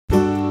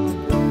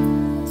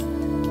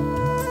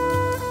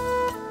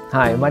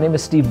Hi, my name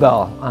is Steve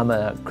Bell. I'm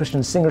a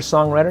Christian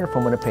singer-songwriter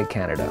from Winnipeg,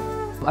 Canada.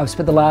 I've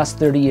spent the last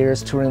 30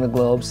 years touring the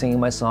globe, singing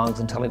my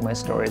songs and telling my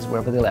stories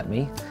wherever they let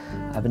me.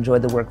 I've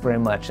enjoyed the work very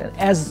much, and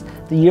as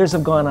the years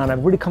have gone on,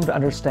 I've really come to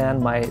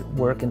understand my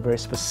work in very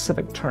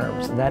specific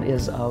terms, and that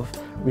is of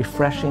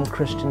refreshing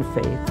Christian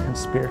faith and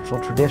spiritual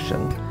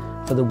tradition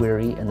for the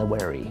weary and the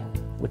wary,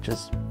 which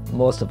is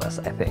most of us,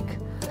 I think.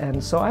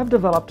 And so I've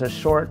developed a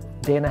short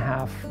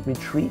day-and-a-half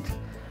retreat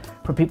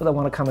for people that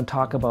want to come and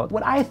talk about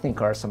what I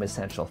think are some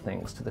essential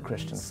things to the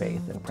Christian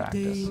faith and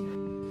practice.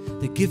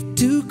 The gift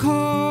to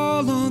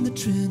call on the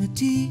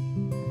Trinity,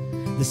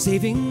 the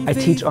saving I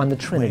teach on the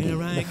Trinity,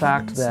 the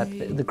fact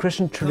that the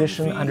Christian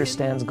tradition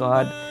understands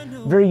God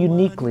very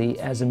uniquely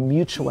as a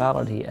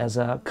mutuality, as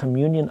a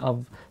communion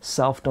of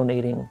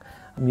self-donating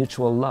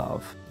mutual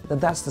love. And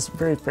that's the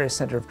very, very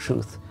center of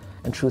truth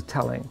and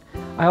truth-telling.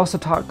 I also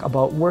talk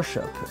about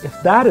worship.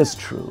 If that is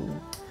true,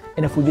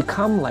 and if we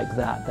become like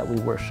that we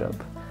worship,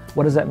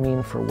 what does that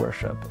mean for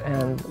worship?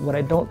 And what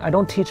I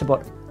don't teach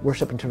about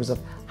worship in terms of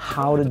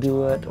how to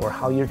do it or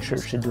how your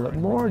church should do it,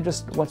 more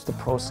just what's the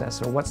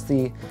process or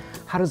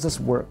how does this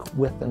work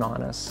with and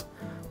on us?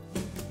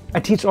 I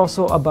teach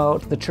also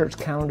about the church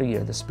calendar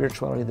year, the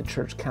spirituality of the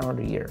church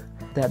calendar year,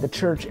 that the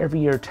church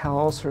every year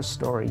tells her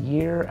story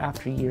year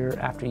after year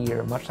after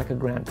year, much like a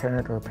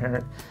grandparent or a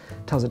parent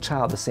tells a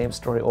child the same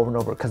story over and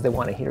over because they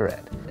want to hear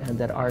it, and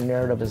that our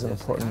narrative is an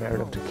important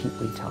narrative to keep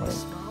retelling.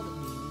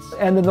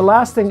 And then the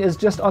last thing is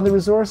just on the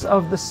resource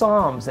of the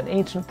Psalms and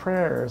ancient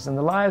prayers and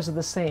the lives of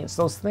the saints,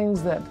 those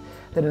things that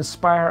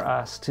inspire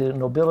us to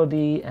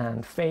nobility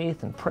and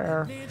faith and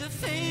prayer. May the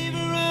favor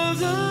of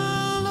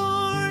the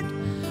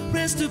Lord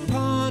rest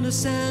upon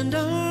us and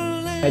our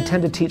land. I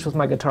tend to teach with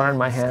my guitar in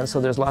my hand, so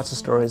there's lots of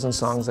stories and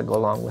songs that go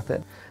along with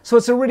it. So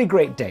it's a really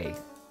great day.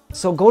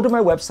 So go to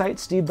my website,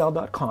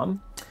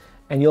 stevebell.com,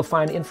 and you'll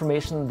find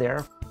information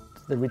there.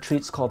 The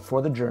retreat's called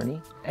For the Journey,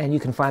 and you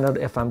can find out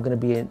if I'm going to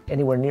be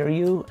anywhere near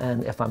you,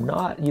 and if I'm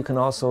not, you can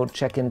also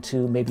check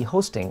into maybe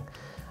hosting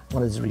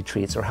one of these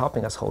retreats or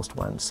helping us host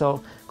one.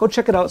 So go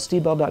check it out,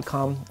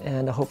 stevebell.com,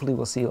 and hopefully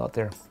we'll see you out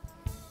there.